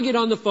wife. And I get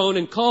on the phone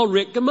and call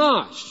Rick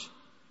Gamache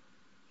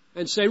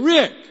and say,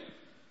 "Rick,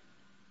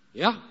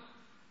 yeah,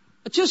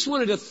 I just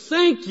wanted to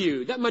thank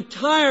you that my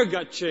tire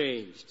got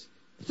changed.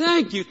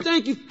 Thank you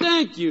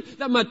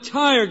that my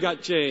tire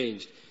got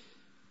changed.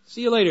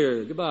 See you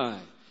later.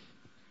 Goodbye."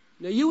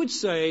 Now you would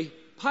say,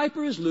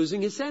 Piper is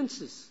losing his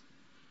senses.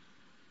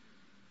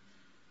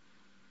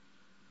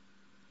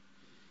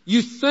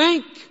 You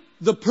thank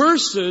the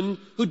person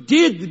who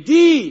did the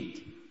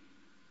deed.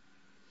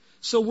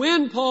 So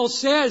when Paul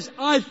says,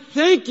 "I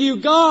thank you,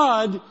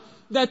 God,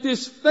 that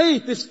this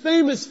faith, this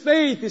famous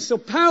faith is so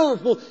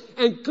powerful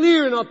and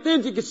clear and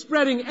authentic, it's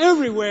spreading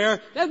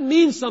everywhere," that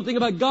means something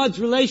about God's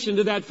relation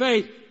to that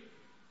faith.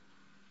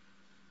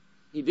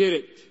 He did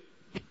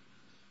it.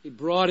 He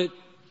brought it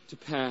to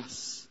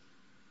pass.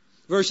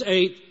 Verse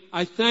 8,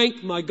 "I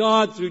thank my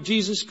God through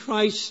Jesus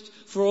Christ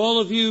for all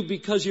of you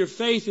because your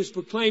faith is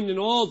proclaimed in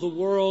all the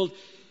world."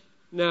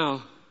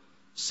 Now,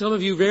 some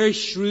of you very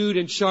shrewd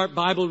and sharp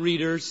Bible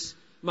readers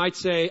might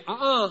say,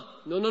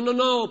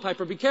 no,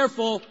 Piper, be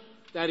careful.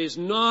 That is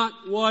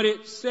not what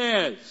it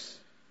says.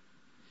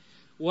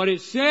 What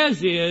it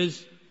says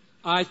is,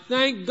 "I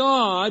thank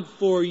God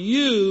for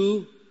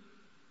you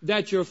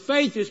that your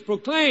faith is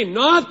proclaimed."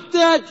 Not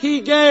that He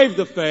gave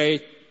the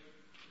faith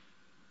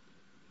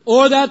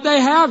or that they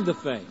have the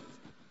faith.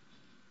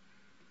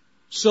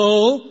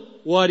 So,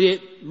 what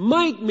it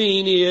might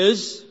mean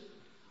is,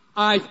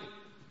 I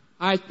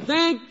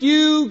thank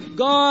you,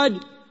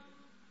 God.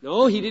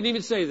 No, he didn't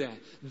even say that.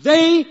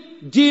 They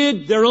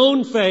did their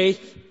own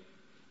faith,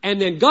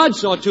 and then God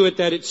saw to it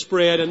that it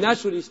spread, and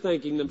that's what He's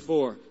thanking them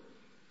for.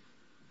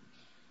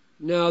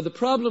 Now, the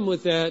problem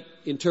with that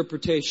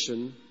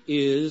interpretation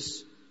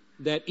is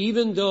that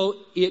even though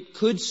it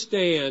could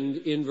stand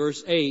in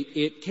verse 8,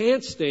 it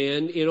can't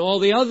stand in all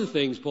the other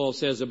things Paul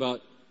says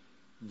about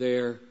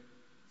their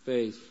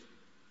faith.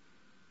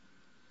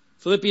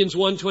 Philippians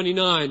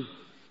 1:29,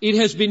 "It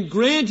has been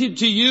granted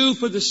to you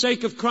for the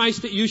sake of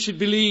Christ that you should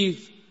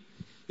believe."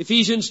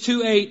 Ephesians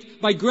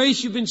 2:8, "By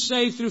grace you've been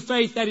saved through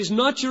faith. That is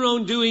not your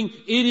own doing.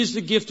 It is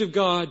the gift of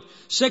God."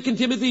 2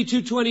 Timothy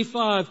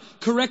 2:25,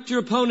 "Correct your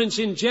opponents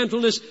in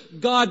gentleness.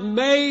 God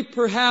may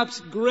perhaps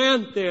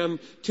grant them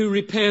to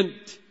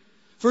repent."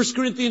 1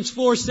 Corinthians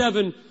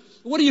 4:7,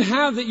 "What do you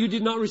have that you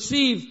did not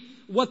receive?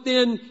 What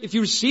then, if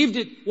you received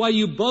it, why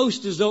you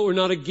boast as though it were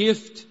not a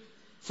gift?"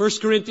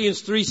 1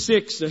 Corinthians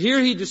 3:6. Now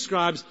here he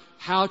describes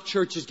how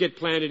churches get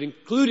planted,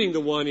 including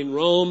the one in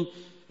Rome.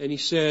 And he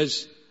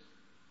says,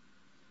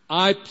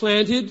 "I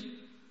planted,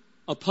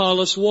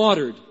 Apollos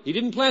watered." He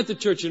didn't plant the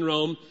church in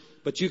Rome,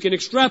 but you can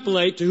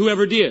extrapolate to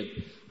whoever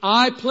did.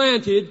 "I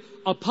planted,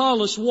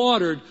 Apollos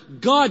watered."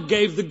 God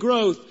gave the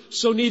growth.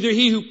 So neither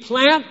he who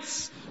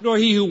plants nor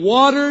he who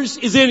waters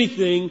is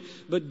anything,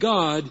 but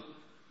God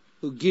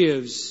who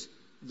gives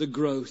the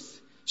growth.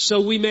 So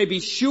we may be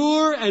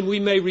sure and we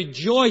may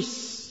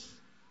rejoice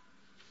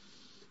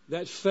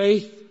that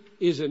faith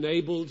is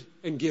enabled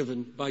and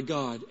given by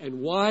God.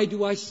 And why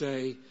do I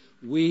say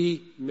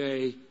we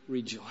may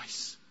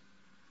rejoice?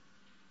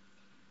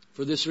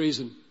 For this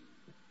reason.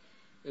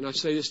 And I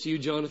say this to you,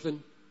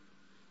 Jonathan.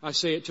 I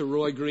say it to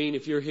Roy Green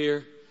if you're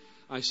here.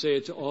 I say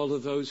it to all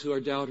of those who are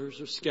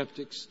doubters or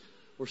skeptics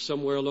or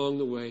somewhere along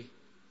the way.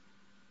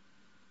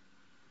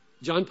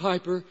 John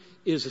Piper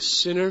is a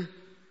sinner,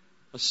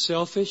 a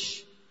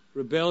selfish,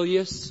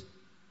 rebellious,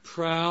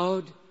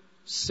 proud,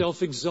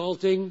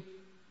 self-exalting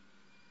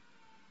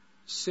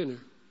sinner.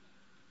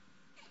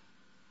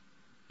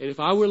 And if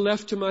I were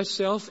left to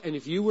myself and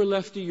if you were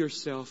left to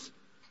yourself,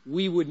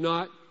 we would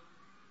not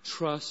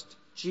trust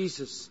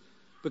Jesus.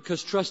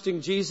 Because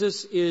trusting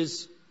Jesus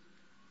is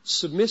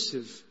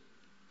submissive,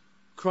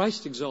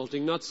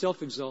 Christ-exalting, not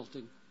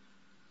self-exalting.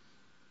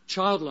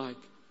 Childlike,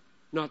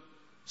 not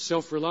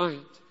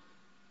self-reliant.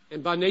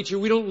 And by nature,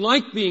 we don't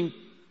like being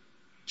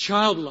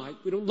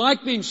childlike. We don't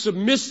like being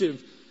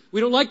submissive.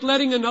 We don't like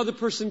letting another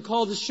person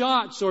call the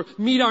shots or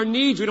meet our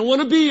needs. We don't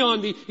want to be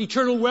on the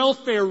eternal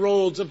welfare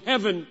rolls of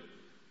heaven.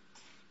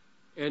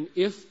 And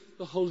if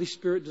the Holy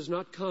Spirit does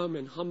not come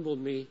and humble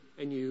me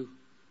and you,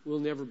 we'll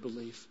never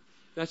believe.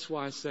 That's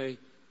why I say,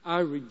 I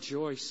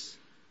rejoice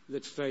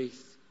that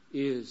faith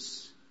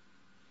is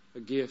a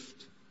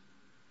gift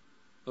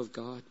of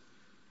God.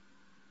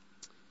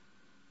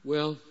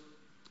 Well,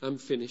 I'm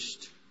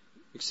finished,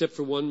 except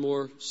for one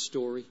more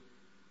story.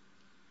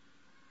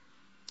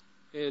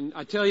 And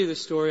I tell you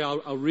this story,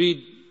 I'll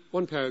read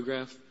one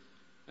paragraph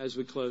as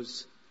we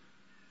close.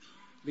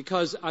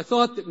 Because I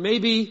thought that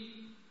maybe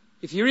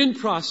if you're in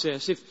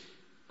process,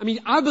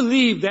 I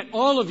believe that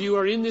all of you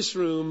are in this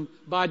room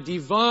by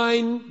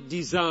divine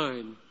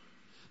design.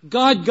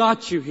 God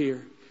got you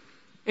here.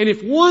 And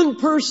if one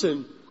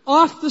person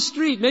off the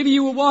street, maybe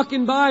you were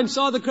walking by and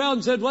saw the crowd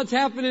and said, "What's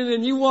happening?"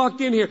 and you walked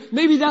in here,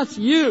 maybe that's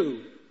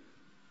you.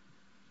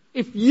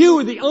 If you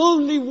were the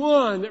only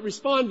one that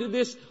responded to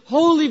this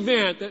whole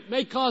event that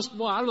may cost,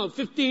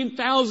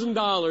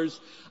 $15,000,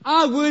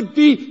 I would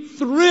be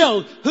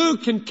thrilled. Who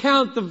can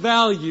count the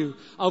value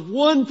of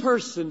one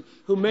person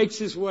who makes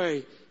his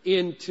way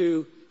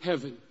into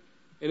heaven?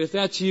 And if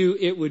that's you,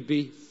 it would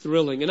be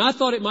thrilling. And I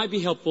thought it might be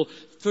helpful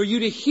for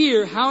you to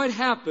hear how it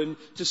happened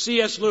to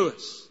C.S.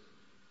 Lewis.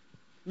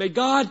 May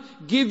God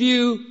give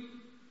you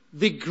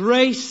the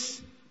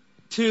grace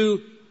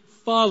to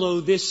follow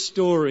this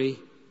story.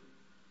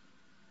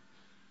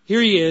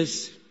 Here he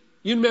is.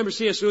 You remember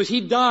C.S. Lewis.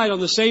 He died on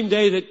the same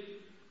day that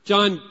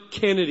John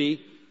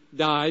Kennedy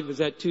died. Was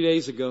that 2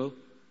 days ago?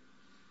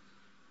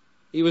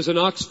 He was an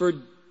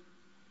Oxford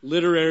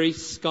literary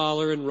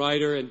scholar and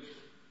writer, and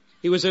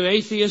he was an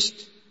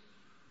atheist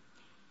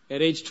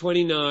at age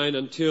 29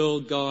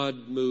 until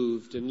God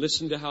moved. And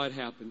listen to how it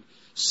happened.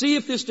 See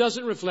if this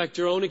doesn't reflect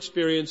your own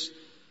experience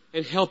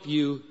and help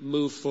you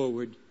move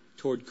forward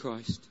toward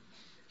Christ.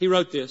 He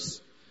wrote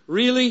this: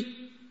 "Really,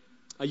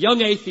 a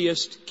young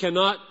atheist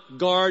cannot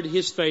guard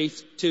his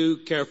faith too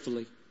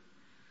carefully.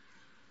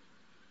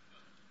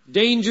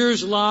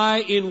 Dangers lie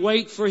in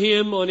wait for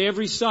him on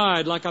every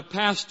side, like a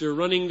pastor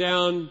running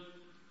down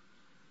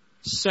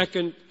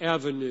 2nd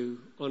Avenue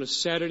on a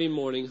Saturday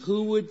morning.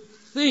 Who would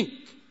think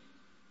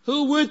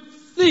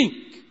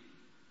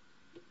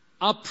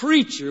a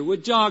preacher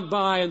would jog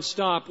by and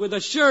stop with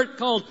a shirt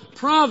called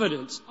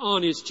Providence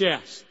on his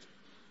chest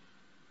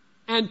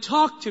and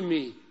talk to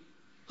me?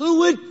 Who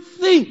would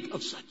think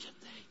of such a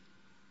thing?"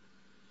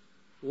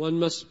 One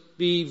must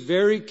be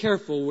very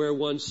careful where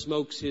one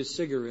smokes his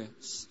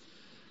cigarettes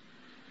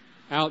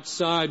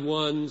outside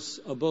one's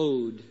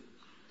abode.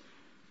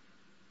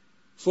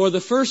 "For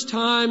the first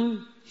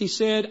time," he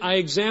said, "I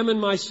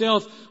examined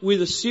myself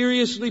with a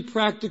seriously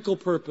practical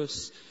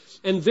purpose.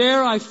 And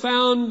there I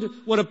found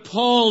what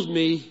appalled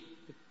me."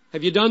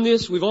 Have you done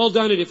this? We've all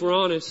done it if we're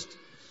honest.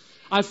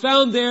 "I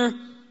found there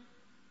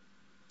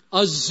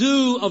a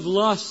zoo of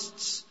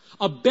lusts,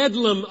 a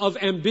bedlam of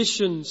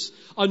ambitions,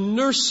 a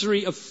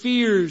nursery of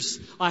fears,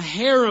 a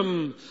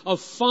harem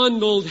of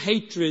fondled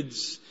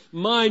hatreds.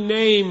 My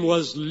name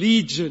was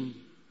Legion.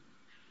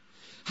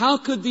 How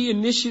could the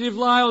initiative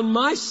lie on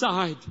my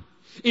side?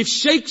 If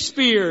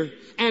Shakespeare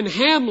and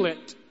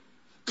Hamlet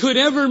could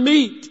ever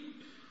meet,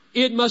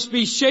 it must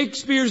be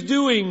Shakespeare's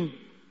doing.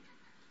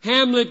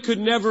 Hamlet could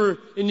never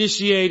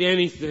initiate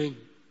anything.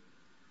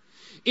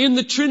 In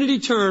the Trinity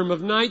term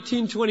of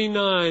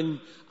 1929,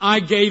 I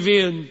gave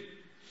in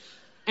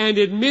and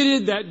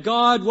admitted that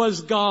God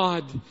was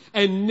God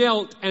and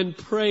knelt and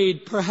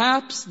prayed.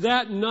 Perhaps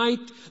that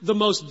night the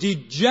most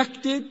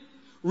dejected,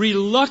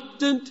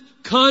 reluctant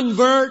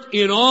convert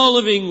in all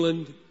of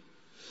England.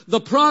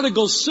 The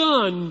prodigal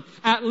son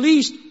at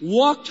least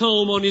walked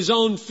home on his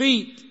own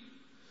feet.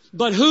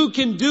 But who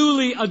can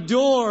duly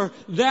adore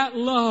that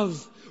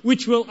love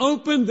which will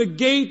open the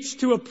gates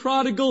to a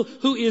prodigal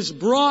who is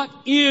brought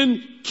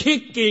in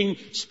kicking,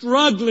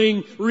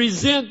 struggling,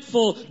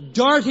 resentful,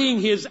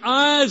 darting his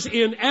eyes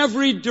in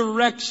every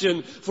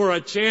direction for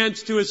a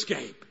chance to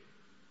escape?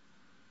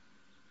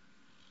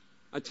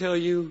 I tell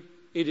you,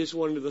 it is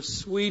one of the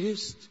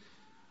sweetest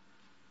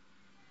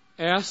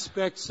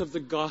aspects of the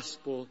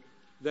gospel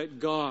that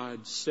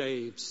God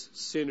saves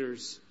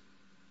sinners,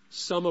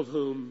 some of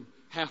whom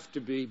have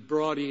to be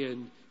brought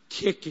in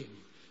kicking,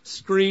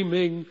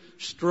 screaming,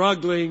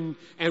 struggling,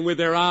 and with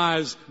their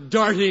eyes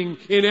darting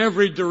in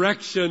every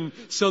direction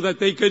so that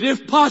they could,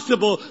 if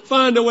possible,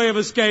 find a way of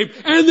escape.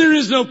 And there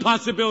is no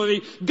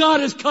possibility.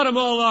 God has cut them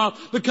all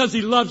off because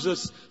He loves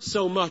us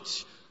so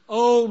much.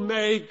 Oh,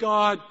 may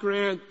God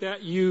grant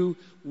that you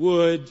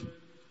would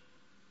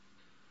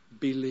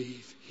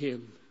believe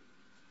Him.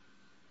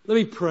 Let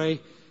me pray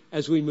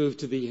as we move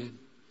to the end.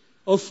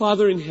 Oh,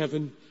 Father in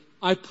heaven,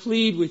 I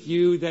plead with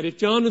you that if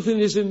Jonathan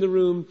is in the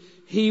room,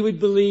 he would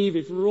believe.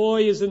 If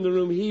Roy is in the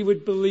room, he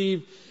would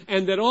believe.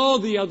 And that all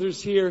the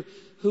others here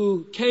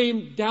who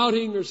came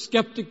doubting or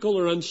skeptical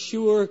or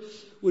unsure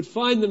would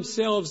find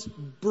themselves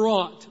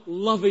brought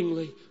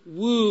lovingly,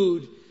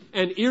 wooed,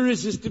 and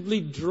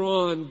irresistibly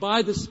drawn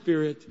by the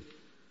Spirit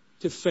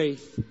to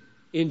faith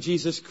in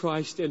Jesus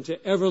Christ and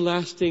to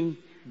everlasting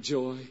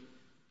joy.